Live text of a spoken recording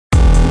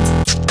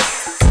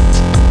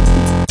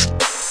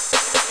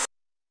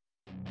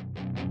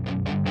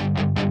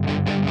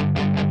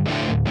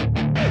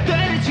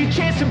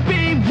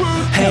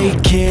Hey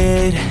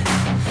kid,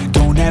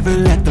 don't ever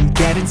let them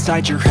get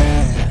inside your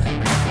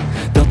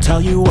head. They'll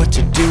tell you what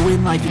to do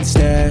in life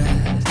instead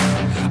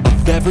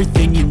of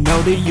everything you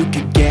know that you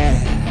could get.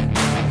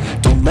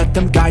 Don't let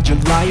them guide your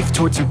life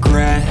towards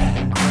regret.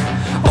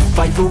 I'll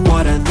fight for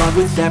what I love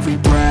with every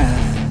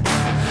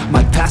breath.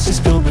 My past is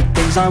filled with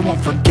things I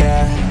won't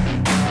forget.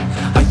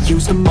 I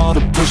use them all to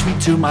push me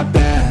to my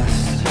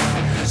best.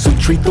 So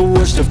treat the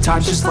worst of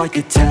times just like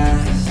a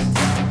test.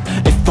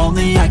 If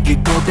only I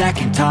could go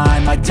back in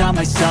time, I'd tell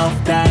myself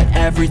that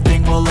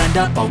everything will end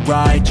up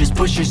alright. Just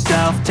push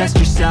yourself, test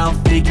yourself,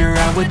 figure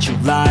out what you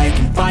like,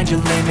 and find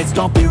your limits,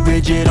 don't be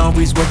rigid,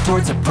 always work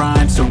towards a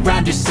prime.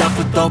 Surround yourself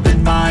with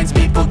open minds,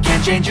 people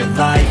can change your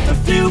life. A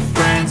few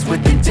friends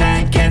with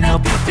intent can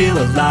help you feel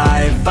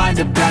alive. Find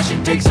a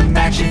passion, take some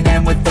action,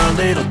 and with a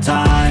little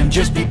time,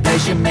 just be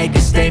patient, make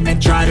a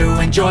statement, try to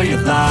enjoy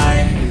your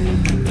life.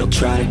 They'll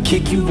try to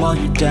kick you while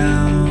you're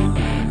down.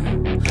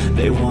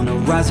 They wanna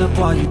rise up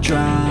while you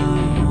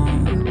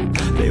drown.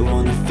 They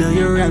wanna fill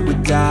your head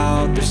with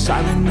doubt. They're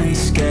silently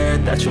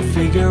scared that you'll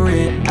figure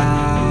it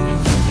out.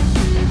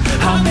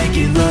 I'll make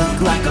it look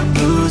like I'm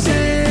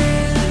losing,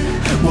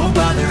 won't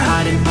bother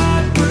hiding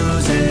my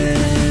bruises.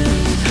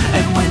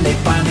 And when they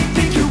finally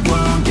think you're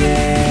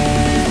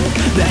wounded,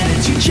 then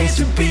it's your chance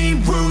to be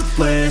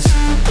ruthless.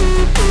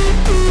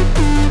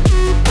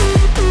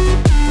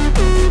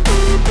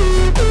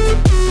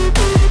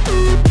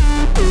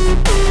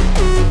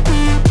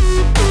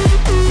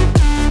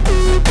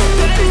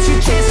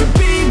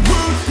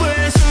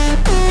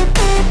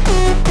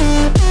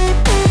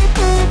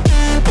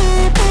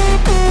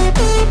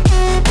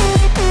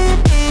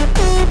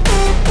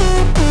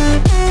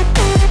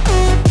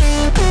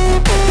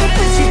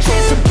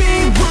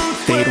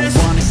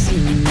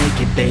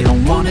 They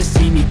don't wanna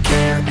see me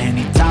care.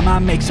 Anytime I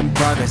make some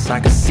progress, I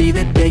can see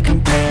that they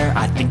compare.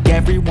 I think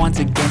everyone's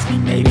against me,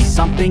 maybe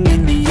something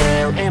in the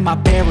air. Am I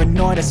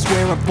paranoid? I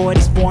swear a void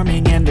is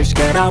forming and they're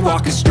scared. I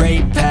walk a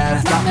straight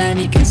path, not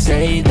many can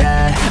say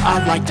that.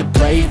 I like to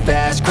play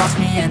fast, cross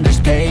me and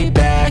there's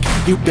payback.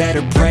 You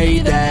better pray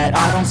that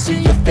I don't see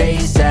your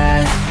face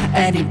at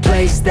any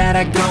place that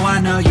I go.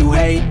 I know you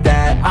hate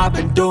that. I've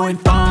been doing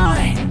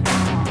fine,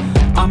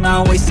 I'm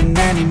not wasting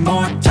any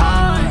more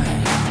time.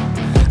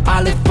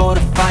 I live for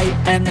the fight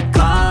and the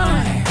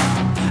climb,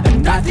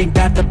 and I think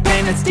that the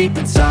pain that's deep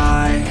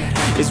inside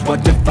is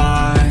what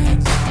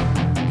defines.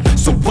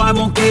 So I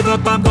won't give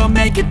up, I'm gonna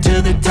make it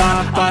to the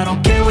top. I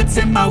don't care what's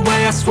in my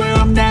way, I swear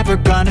I'm never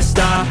gonna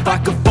stop. I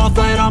could fall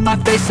flat on my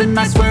face and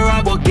I swear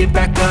I won't give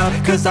back up,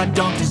 cause I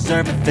don't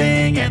deserve a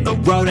thing and the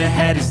road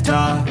ahead is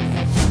tough.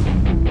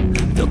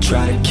 They'll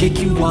try to kick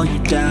you while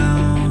you're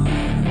down.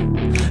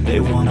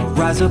 They wanna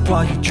rise up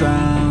while you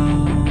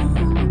drown.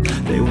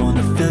 They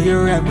wanna fill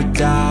your head with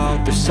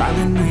doubt. They're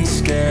silently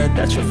scared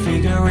that you'll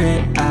figure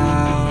it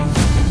out.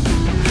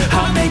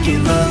 I'll make it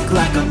look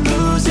like I'm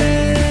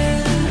losing,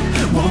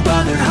 won't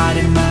bother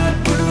hiding my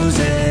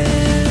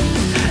bruises.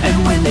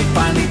 And when they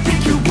finally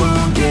think you're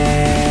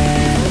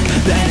wounded,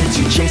 then it's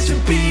your chance to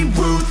be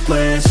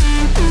ruthless.